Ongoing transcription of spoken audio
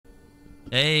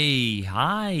Hey,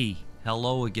 hi.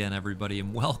 Hello again, everybody,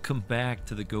 and welcome back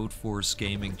to the Goat Force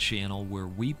Gaming channel, where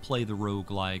we play the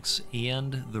roguelikes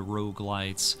and the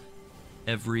roguelites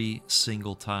every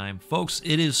single time. Folks,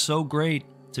 it is so great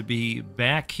to be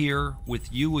back here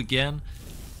with you again.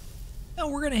 Now,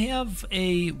 we're going to have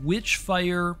a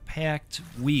Witchfire-packed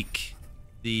week.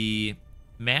 The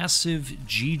massive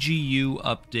GGU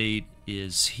update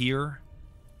is here,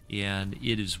 and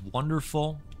it is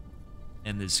wonderful.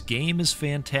 And this game is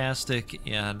fantastic,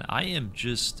 and I am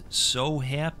just so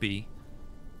happy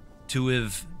to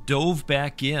have dove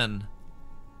back in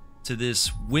to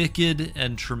this wicked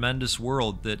and tremendous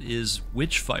world that is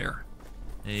Witchfire.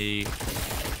 A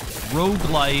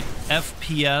roguelite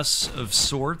FPS of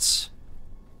sorts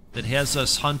that has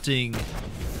us hunting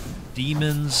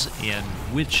demons and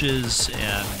witches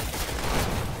and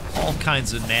all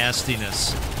kinds of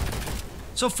nastiness.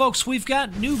 So folks, we've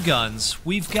got new guns,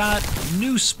 we've got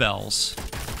new spells,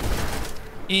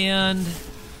 and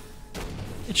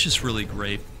it's just really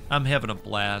great. I'm having a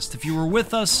blast. If you were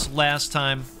with us last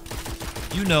time,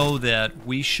 you know that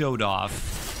we showed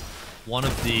off one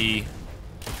of the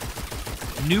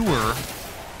newer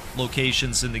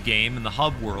locations in the game, in the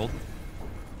hub world,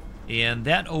 and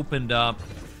that opened up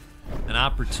an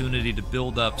opportunity to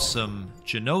build up some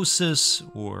genosis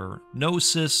or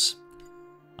gnosis.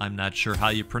 I'm not sure how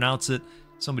you pronounce it.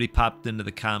 Somebody popped into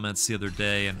the comments the other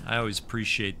day, and I always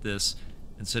appreciate this,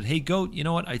 and said, hey, Goat, you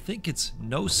know what? I think it's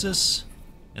Gnosis,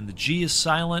 and the G is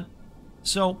silent.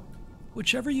 So,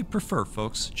 whichever you prefer,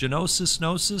 folks. Genosis,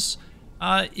 Gnosis.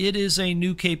 It is a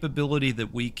new capability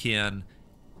that we can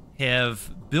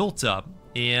have built up,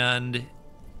 and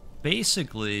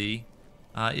basically,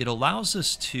 it allows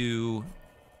us to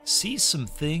see some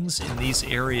things in these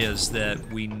areas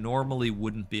that we normally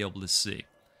wouldn't be able to see.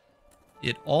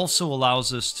 It also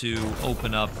allows us to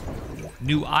open up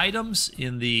new items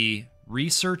in the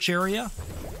research area.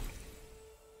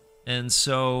 And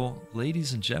so,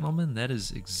 ladies and gentlemen, that is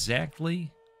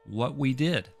exactly what we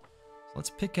did.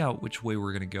 Let's pick out which way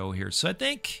we're going to go here. So I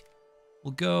think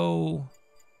we'll go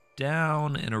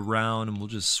down and around, and we'll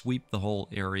just sweep the whole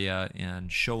area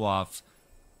and show off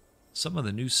some of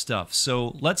the new stuff.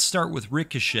 So let's start with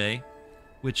Ricochet,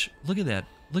 which, look at that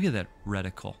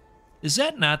reticle. Is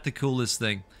that not the coolest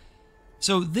thing?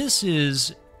 So this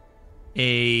is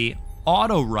a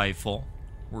auto rifle.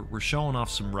 We're showing off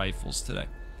some rifles today.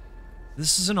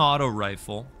 This is an auto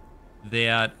rifle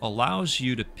that allows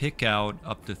you to pick out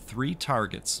up to 3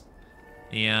 targets,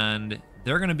 and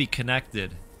they're going to be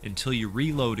connected until you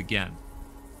reload again.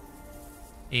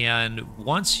 And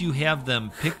once you have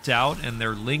them picked out and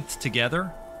they're linked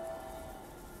together,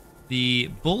 the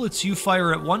bullets you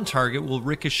fire at one target will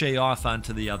ricochet off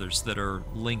onto the others that are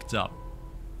linked up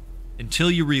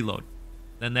until you reload.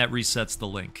 Then that resets the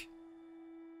link.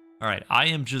 All right, I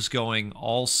am just going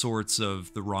all sorts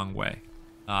of the wrong way.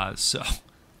 So,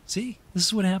 see, this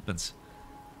is what happens.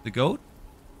 The Goat,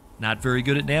 not very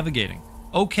good at navigating.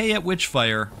 Okay at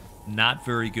Witchfire, not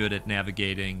very good at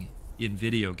navigating in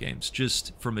video games,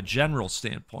 just from a general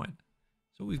standpoint.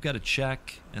 So we've got to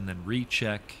check and then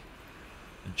recheck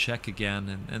and check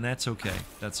again, and that's okay.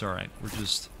 That's all right. We're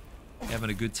just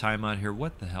having a good time out here.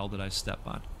 What the hell did I step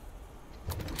on?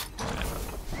 All right,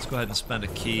 let's go ahead and spend a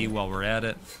key while we're at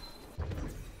it.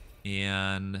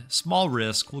 And small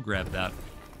risk, we'll grab that.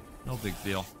 No big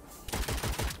deal.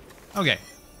 Okay.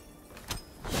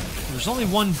 There's only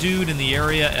one dude in the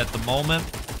area at the moment,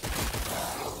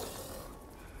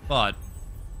 but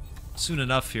soon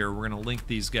enough here, we're going to link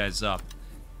these guys up.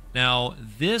 Now,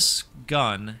 this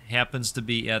gun happens to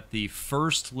be at the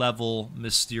first level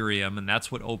Mysterium, and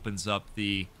that's what opens up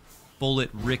the bullet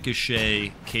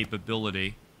ricochet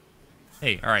capability.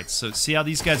 Hey, alright, so see how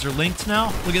these guys are linked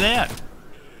now? Look at that!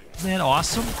 Isn't that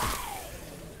awesome?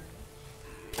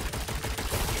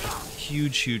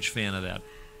 Huge, huge fan of that.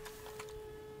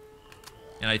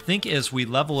 And I think as we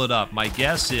level it up, my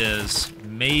guess is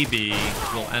maybe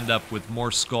we'll end up with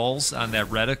more skulls on that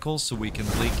reticle so we can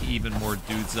link even more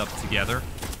dudes up together.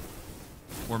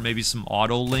 Or maybe some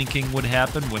auto-linking would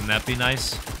happen. Wouldn't that be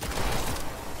nice?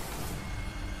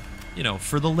 You know,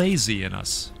 for the lazy in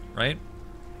us, right?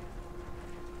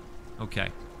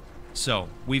 Okay. So,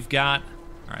 we've got...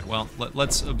 Alright, well,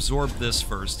 let's absorb this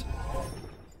first.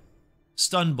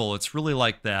 Stun bullets, really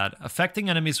like that. Affecting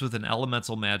enemies with an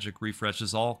elemental magic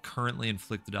refreshes all currently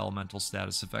inflicted elemental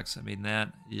status effects. I mean,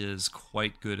 that is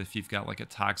quite good if you've got like a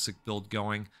toxic build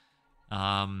going.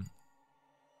 Or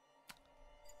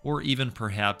even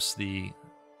perhaps the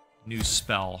new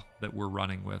spell that we're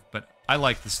running with. But I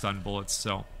like the stun bullets,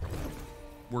 so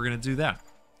we're going to do that.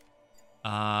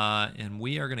 And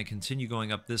we are going to continue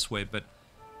going up this way, but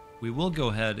we will go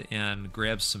ahead and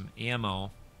grab some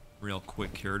ammo real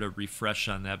quick here to refresh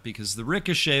on that, because the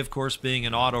Ricochet, of course, being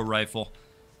an auto rifle,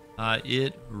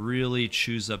 it really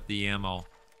chews up the ammo.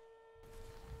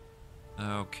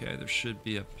 Okay, there should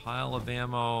be a pile of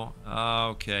ammo.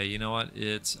 Okay, you know what?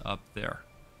 It's up there.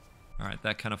 All right,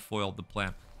 that kind of foiled the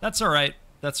plan. That's all right.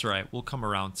 That's all right. We'll come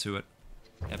around to it.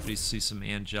 Happy to see some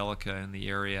Angelica in the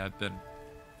area. I've been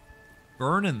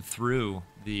burning through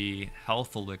the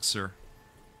health elixir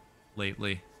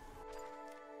lately.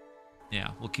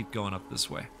 Yeah, we'll keep going up this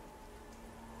way.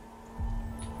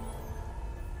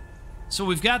 So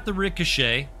we've got the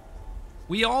Ricochet.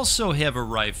 We also have a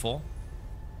rifle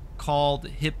called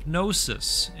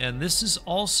Hypnosis, and this is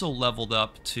also leveled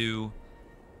up to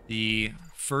the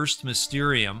first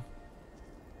Mysterium.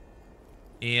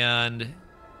 And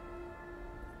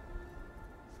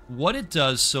what it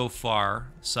does so far,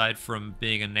 aside from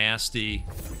being a nasty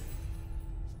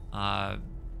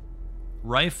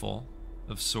rifle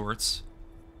of sorts,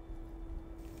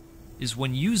 is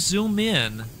when you zoom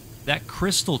in, that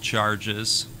crystal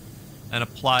charges and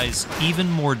applies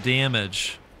even more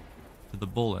damage to the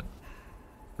bullet.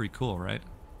 Pretty cool, right?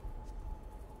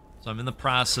 So I'm in the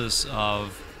process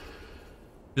of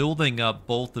building up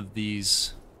both of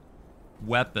these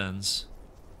weapons,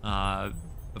 of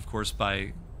course,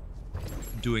 by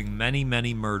doing many,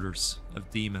 many murders of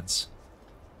demons.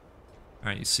 All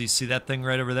right, you see that thing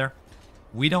right over there?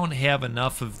 We don't have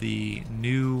enough of the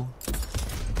new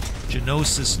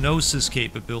Genosis Gnosis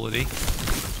capability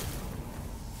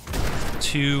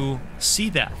to see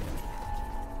that.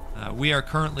 We are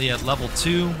currently at level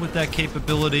 2 with that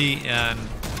capability, and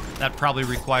that probably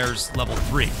requires level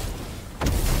 3.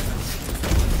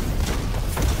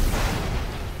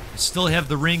 We still have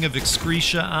the Ring of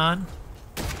Excretia on.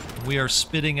 We are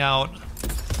spitting out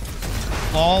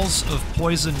balls of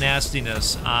poison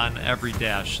nastiness on every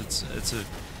dash. It's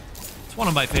one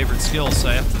of my favorite skills,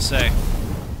 I have to say.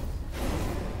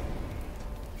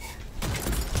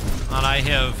 And I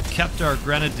have kept our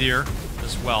Grenadier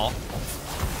as well.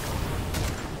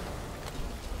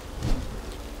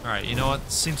 Alright, you know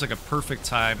what? Seems like a perfect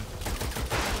time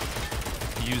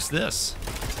to use this.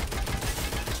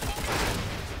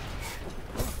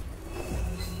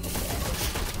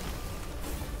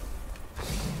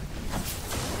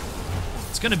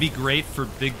 It's gonna be great for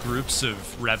big groups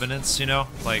of revenants, you know?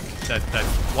 Like that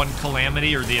one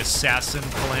calamity, or the assassin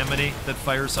calamity that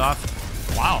fires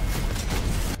off. Wow.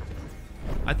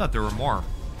 I thought there were more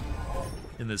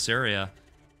in this area.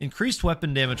 Increased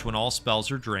weapon damage when all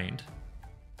spells are drained.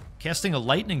 Casting a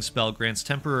lightning spell grants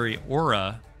temporary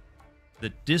aura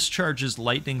that discharges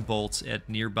lightning bolts at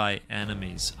nearby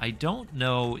enemies. I don't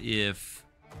know if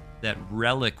that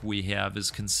relic we have is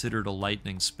considered a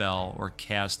lightning spell or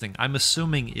casting. I'm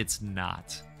assuming it's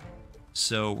not.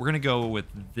 So we're going to go with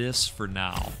this for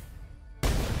now.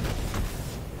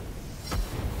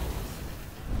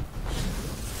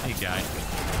 Hey, guy.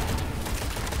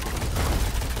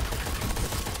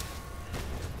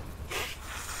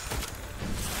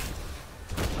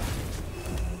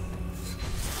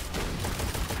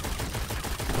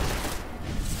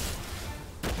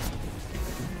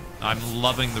 I'm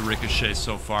loving the Ricochet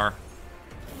so far.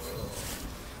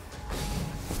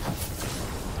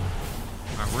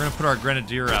 Alright, we're going to put our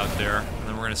Grenadier out there, and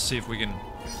then we're going to see if we can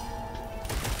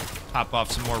pop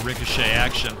off some more Ricochet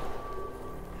action.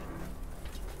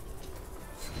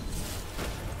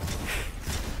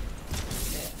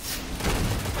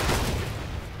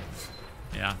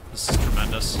 Yeah, this is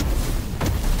tremendous.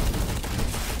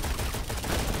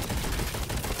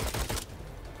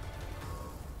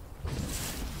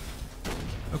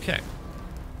 Okay.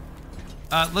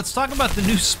 Let's talk about the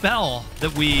new spell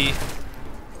that we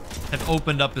have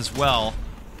opened up as well.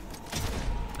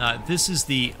 This is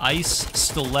the Ice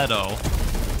Stiletto,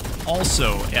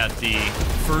 also at the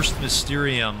first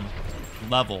Mysterium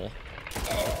level.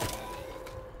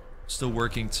 Still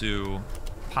working to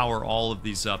power all of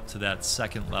these up to that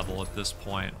second level at this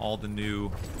point. All the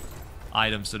new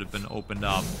items that have been opened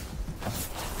up.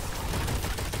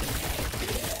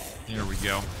 Here we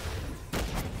go.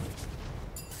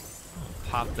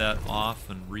 Pop that off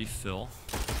and refill.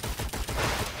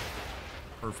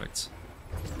 Perfect.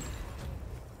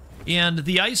 And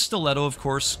the Ice Stiletto, of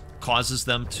course, causes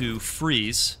them to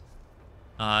freeze.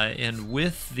 And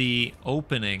with the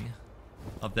opening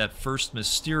of that first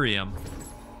Mysterium,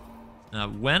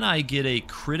 when I get a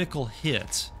critical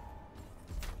hit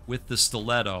with the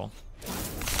Stiletto,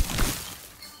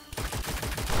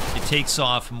 it takes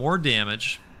off more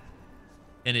damage,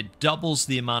 and it doubles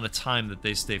the amount of time that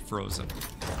they stay frozen.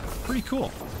 Pretty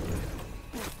cool.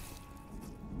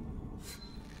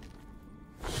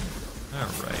 All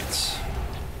right.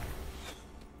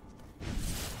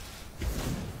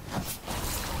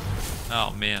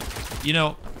 Oh, man. You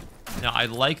know, now I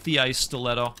like the ice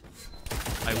stiletto.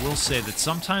 I will say that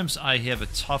sometimes I have a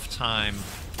tough time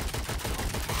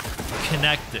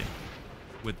connecting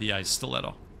with the ice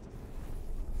stiletto.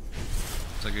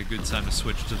 It's like a good time to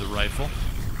switch to the rifle.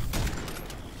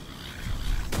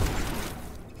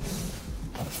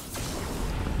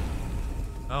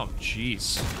 Oh,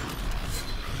 jeez.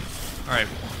 Alright.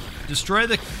 Destroy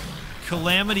the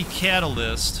Calamity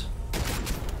Catalyst.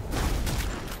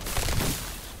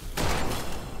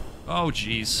 Oh,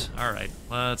 jeez. Alright.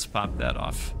 Let's pop that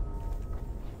off.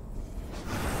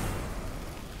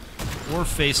 Or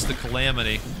face the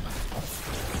Calamity.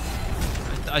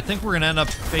 I think we're going to end up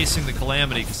facing the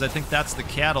Calamity, because I think that's the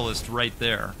catalyst right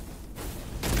there.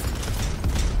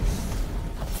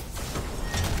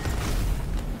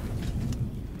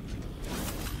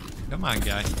 Come on,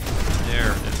 guy.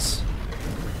 There it is.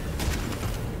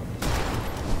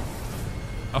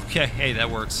 Okay, hey, that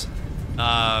works.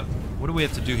 What do we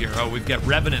have to do here? Oh, we've got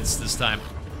Revenants this time.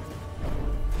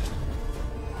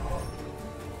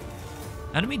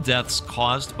 Enemy deaths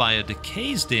caused by a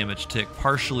Decay's damage tick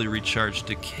partially recharge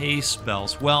Decay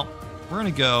spells. Well, we're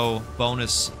going to go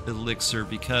bonus Elixir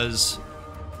because...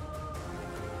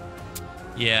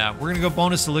 Yeah, we're going to go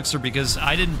bonus Elixir because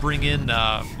I didn't bring in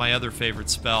my other favorite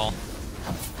spell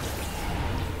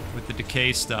with the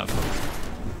Decay stuff.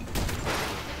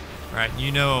 Alright,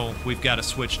 you know we've got to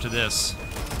switch to this.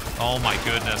 Oh my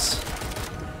goodness.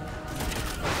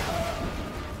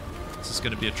 This is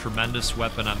going to be a tremendous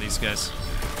weapon on these guys.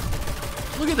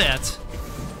 Look at that.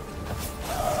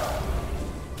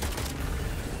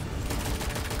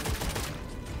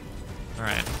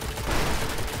 Alright.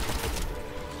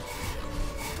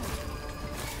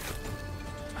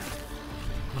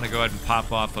 I'm going to go ahead and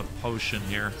pop off a potion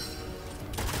here.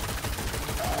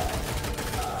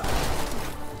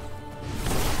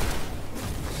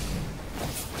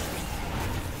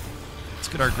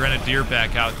 Get our Grenadier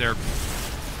back out there.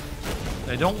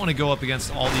 I don't want to go up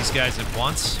against all these guys at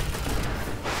once.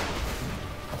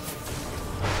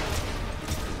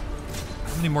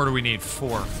 How many more do we need?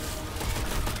 4.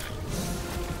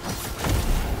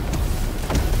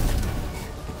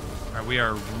 Alright, we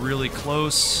are really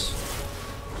close.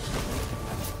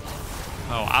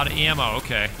 Oh, out of ammo,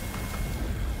 okay.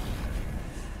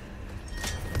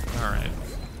 Alright.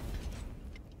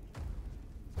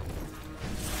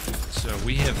 So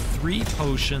we have 3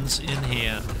 potions in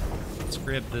hand. Let's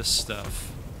grab this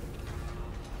stuff.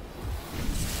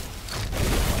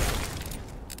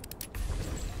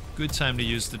 Good time to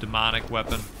use the demonic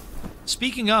weapon.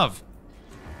 Speaking of,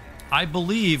 I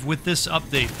believe with this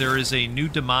update there is a new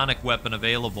demonic weapon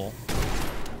available.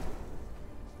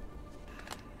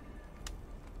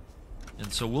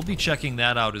 And so we'll be checking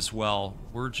that out as well.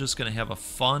 We're just going to have a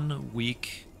fun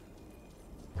week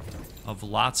of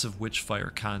lots of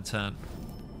Witchfire content,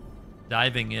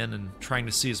 diving in and trying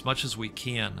to see as much as we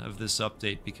can of this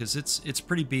update because it's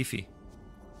pretty beefy.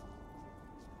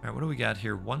 All right, what do we got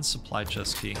here? 1 supply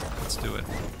chest key. Let's do it.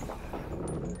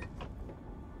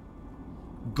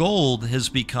 Gold has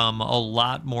become a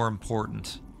lot more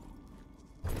important.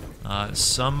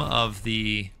 Some of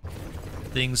the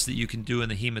things that you can do in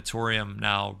the Hematorium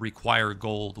now require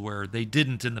gold, where they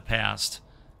didn't in the past.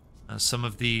 Some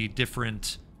of the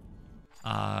different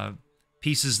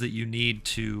pieces that you need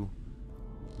to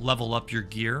level up your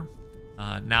gear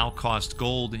now cost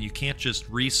gold, and you can't just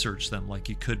research them like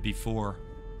you could before.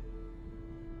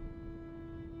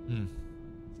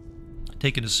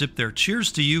 Taking a sip there.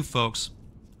 Cheers to you, folks.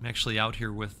 I'm actually out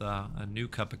here with a new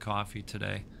cup of coffee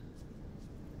today.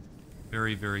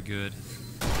 Very, very good.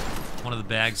 One of the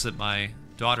bags that my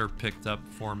daughter picked up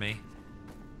for me.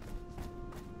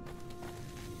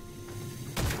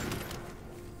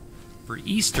 For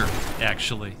Easter,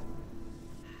 actually.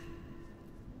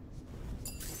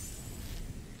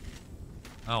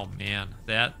 Oh man,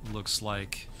 that looks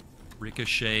like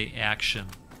ricochet action,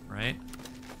 right?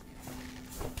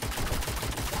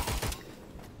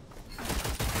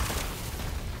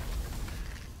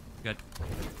 Got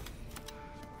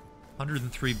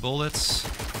 103 bullets.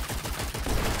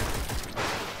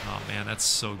 Oh man, that's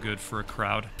so good for a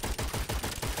crowd.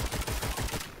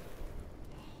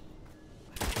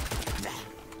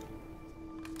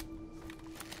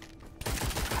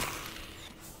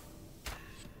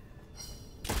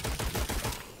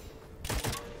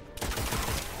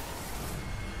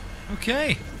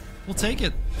 Okay, we'll take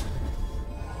it.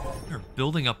 We're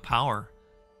building up power.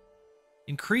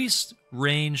 Increased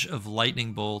range of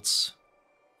lightning bolts.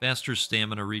 Faster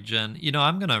stamina regen. You know,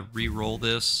 I'm going to re-roll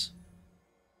this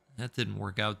That didn't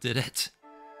work out, did it?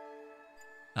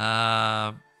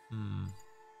 Oh,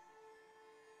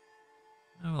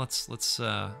 let's see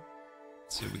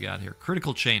what we got here.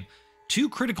 Critical chain. 2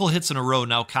 critical hits in a row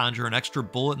now conjure an extra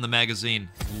bullet in the magazine.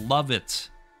 Love it.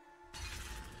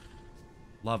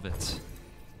 Love it.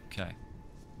 Okay.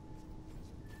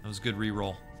 That was a good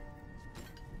reroll.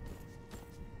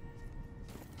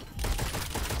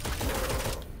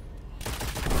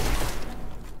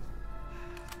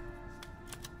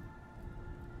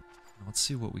 Let's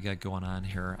see what we got going on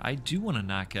here. I do want to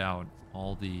knock out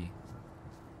all the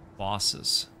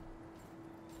bosses.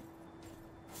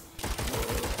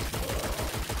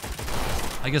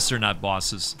 I guess they're not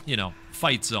bosses. You know,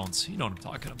 fight zones. You know what I'm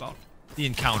talking about. The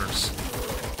encounters.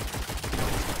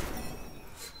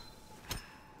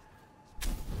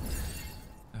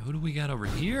 Now, who do we got over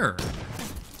here?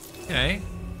 Okay.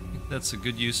 I think that's a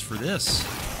good use for this.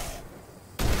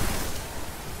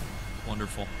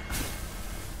 Wonderful.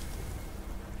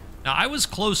 Now, I was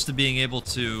close to being able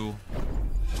to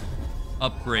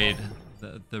upgrade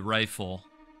the rifle.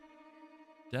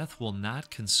 Death will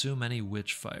not consume any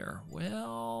witchfire.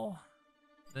 Well,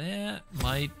 that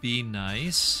might be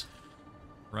nice,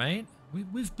 right?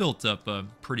 We've built up a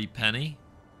pretty penny,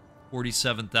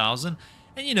 47,000.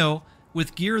 And, you know,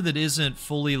 with gear that isn't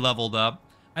fully leveled up,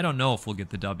 I don't know if we'll get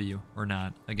the W or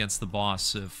not against the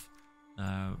boss if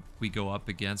we go up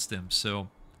against him. So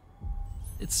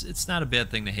it's not a bad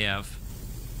thing to have.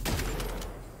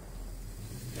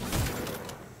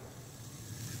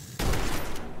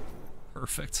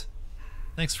 Perfect.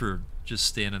 Thanks for just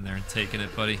standing there and taking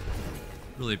it, buddy.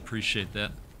 Really appreciate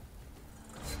that.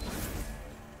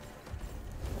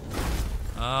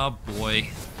 Oh, boy.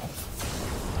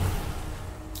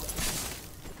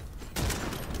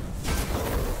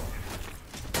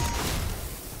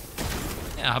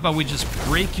 Yeah, how about we just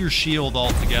break your shield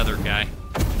altogether, guy?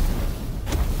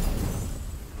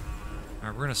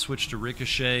 Alright, we're gonna switch to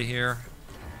Ricochet here.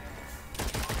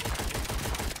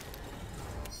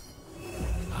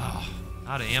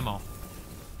 Out of ammo.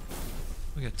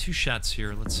 We got 2 shots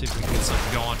here. Let's see if we can get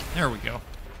something going. There we go.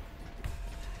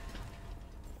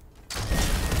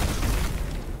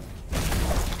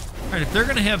 Alright, if they're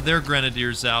gonna have their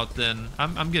grenadiers out, then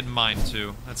I'm getting mine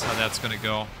too. That's how that's gonna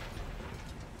go.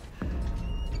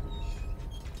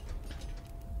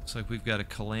 Looks like we've got a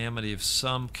calamity of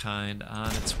some kind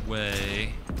on its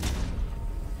way.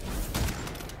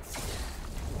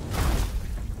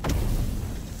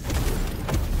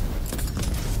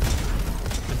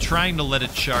 Trying to let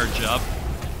it charge up,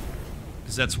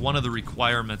 because that's one of the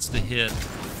requirements to hit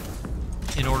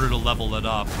in order to level it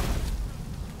up.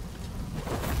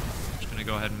 Just gonna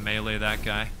go ahead and melee that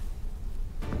guy.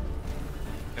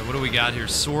 Okay, what do we got here?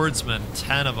 Swordsmen,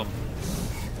 10 of them.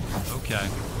 Okay.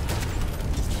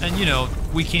 And you know,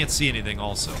 we can't see anything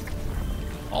also.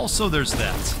 Also, there's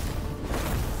that.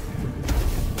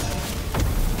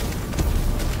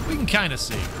 We can kind of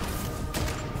see.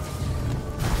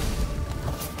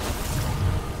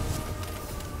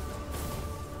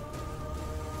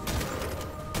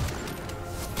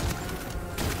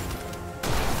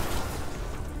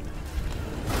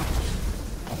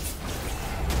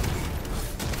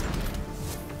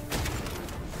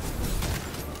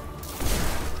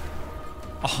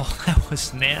 Oh, that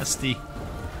was nasty.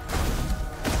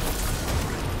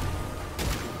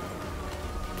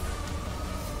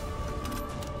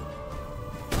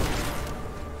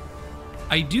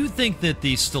 I do think that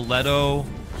the stiletto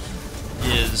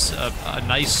is a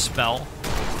nice spell,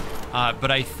 but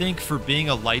I think for being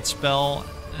a light spell,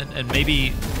 and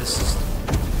maybe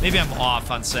maybe I'm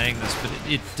off on saying this, but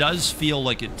it does feel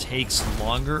like it takes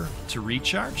longer to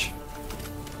recharge.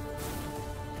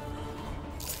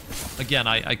 Again,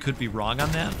 I could be wrong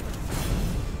on that.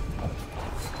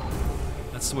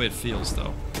 That's the way it feels,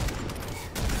 though.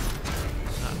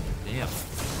 God damn.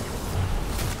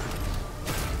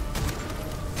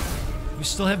 We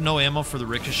still have no ammo for the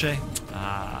Ricochet?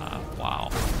 Ah, wow.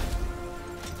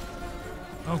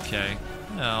 Okay.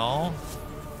 Well,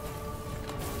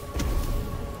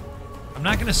 I'm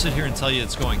not going to sit here and tell you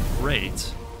it's going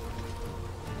great.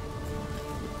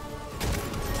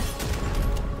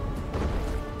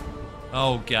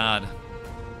 Oh, God.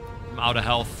 I'm out of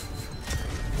health.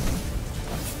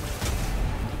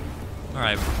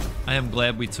 Alright. I am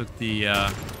glad we took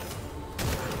the,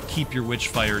 keep your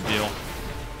Witchfire deal.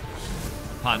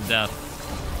 Upon death.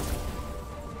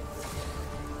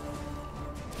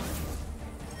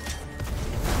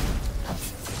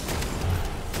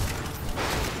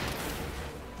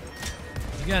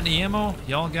 You got any ammo?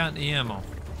 Y'all got any ammo?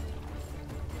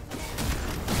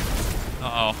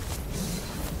 Uh-oh.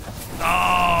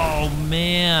 Oh,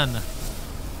 man. man.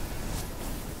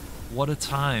 What a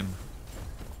time.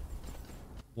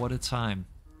 What a time.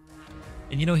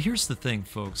 And you know, here's the thing,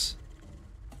 folks.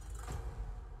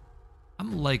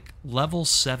 I'm like level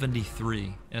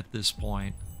 73 at this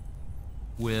point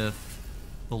with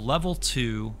the level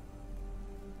 2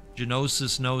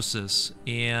 Genosis Gnosis,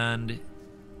 and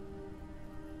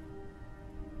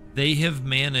they have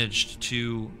managed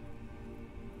to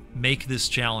make this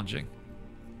challenging.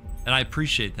 And I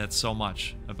appreciate that so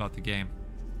much about the game.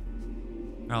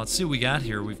 Now, let's see what we got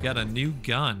here. We've got a new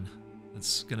gun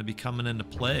that's going to be coming into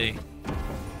play.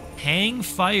 Hang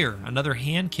Fire, another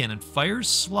hand cannon, fires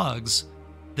slugs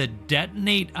that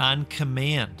detonate on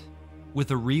command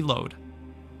with a reload.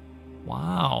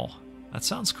 Wow, that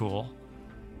sounds cool.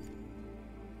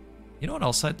 You know what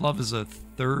else I'd love is a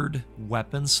third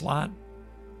weapon slot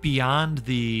beyond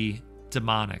the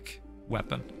demonic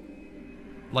weapon.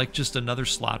 Like just another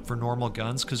slot for normal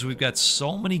guns, because we've got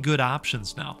so many good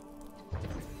options now.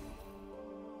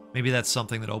 Maybe that's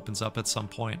something that opens up at some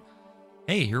point.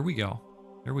 Hey, here we go.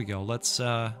 Here we go. Let's see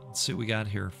what we got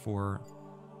here for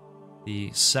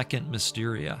the second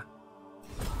Mysteria.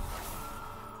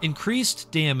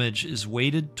 Increased damage is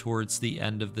weighted towards the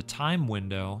end of the time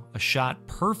window. A shot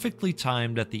perfectly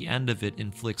timed at the end of it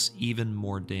inflicts even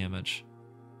more damage.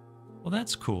 Well,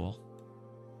 that's cool.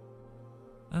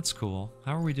 That's cool.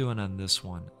 How are we doing on this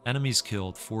one? Enemies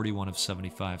killed, 41 of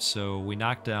 75. So we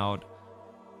knocked out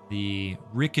the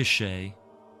ricochet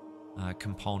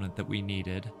component that we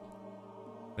needed.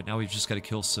 But now we've just got to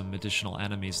kill some additional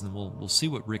enemies, and then we'll see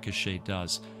what ricochet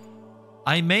does.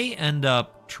 I may end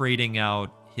up trading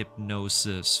out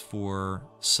hypnosis for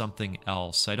something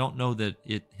else. I don't know that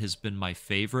it has been my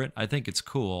favorite. I think it's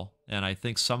cool, and I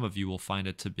think some of you will find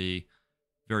it to be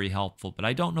very helpful, but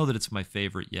I don't know that it's my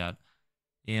favorite yet.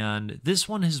 And this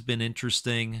one has been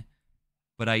interesting,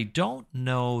 but I don't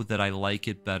know that I like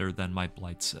it better than my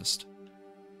Blight Cyst.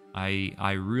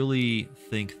 I really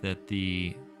think that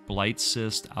the Blight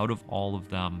Cyst, out of all of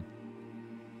them,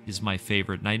 is my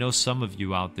favorite. And I know some of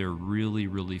you out there really,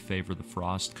 really favor the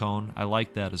Frost Cone. I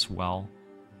like that as well.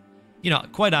 You know,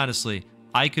 quite honestly,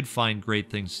 I could find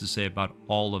great things to say about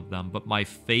all of them, but my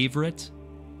favorite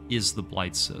is the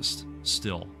Blight Cyst,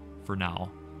 still, for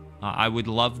now. I would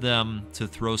love them to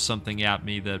throw something at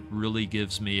me that really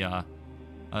gives me a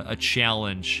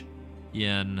challenge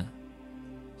in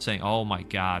saying, oh my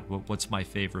god, what's my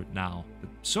favorite now? But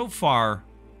so far,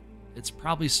 it's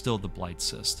probably still the Blight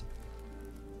Cyst.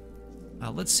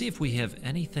 Let's see if we have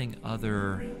anything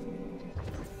other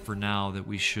for now that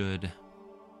we should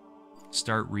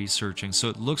start researching. So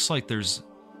it looks like there's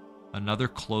another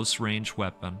close range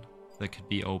weapon that could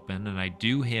be open, and I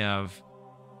do have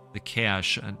the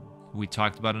cache, and we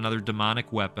talked about another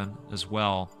demonic weapon as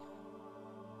well,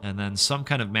 and then some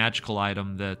kind of magical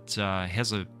item that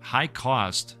has a high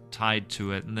cost tied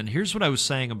to it. And then here's what I was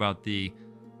saying about the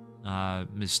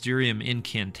Mysterium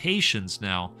incantations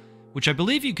now, which I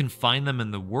believe you can find them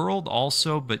in the world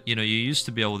also, but you know, you used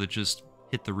to be able to just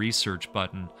hit the research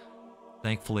button.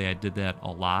 Thankfully, I did that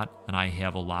a lot, and I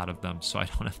have a lot of them, so I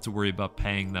don't have to worry about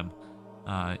paying them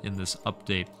in this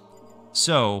update.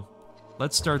 So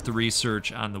let's start the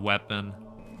research on the weapon.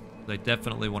 I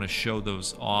definitely want to show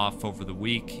those off over the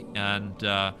week, and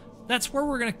that's where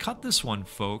we're going to cut this one,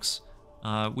 folks.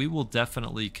 We will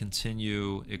definitely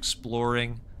continue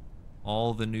exploring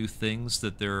all the new things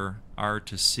that there are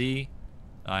to see.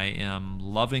 I am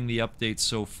loving the update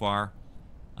so far.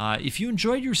 If you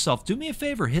enjoyed yourself, do me a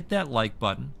favor, hit that like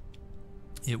button.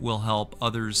 It will help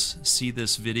others see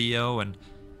this video and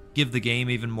give the game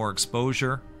even more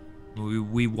exposure.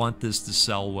 We want this to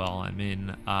sell well. I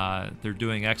mean, they're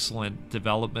doing excellent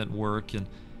development work, and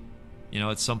you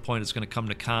know, at some point it's going to come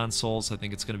to consoles. I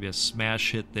think it's going to be a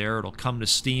smash hit there. It'll come to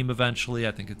Steam eventually.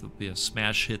 I think it'll be a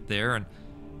smash hit there, and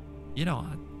you know,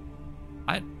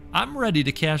 I'm ready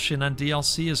to cash in on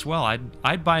DLC as well.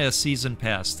 I'd buy a season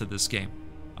pass to this game.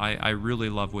 I really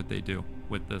love what they do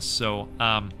with this. So,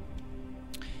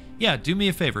 yeah, do me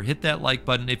a favor, hit that like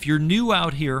button. If you're new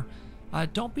out here,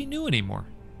 don't be new anymore.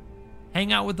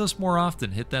 Hang out with us more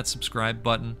often. Hit that subscribe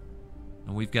button.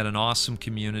 And we've got an awesome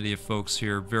community of folks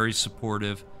here, very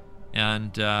supportive.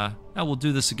 And we'll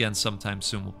do this again sometime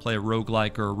soon. We'll play a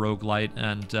roguelike or a roguelite,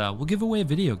 and we'll give away a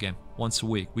video game once a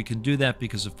week. We can do that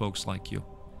because of folks like you.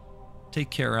 Take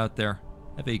care out there.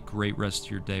 Have a great rest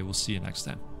of your day. We'll see you next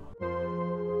time.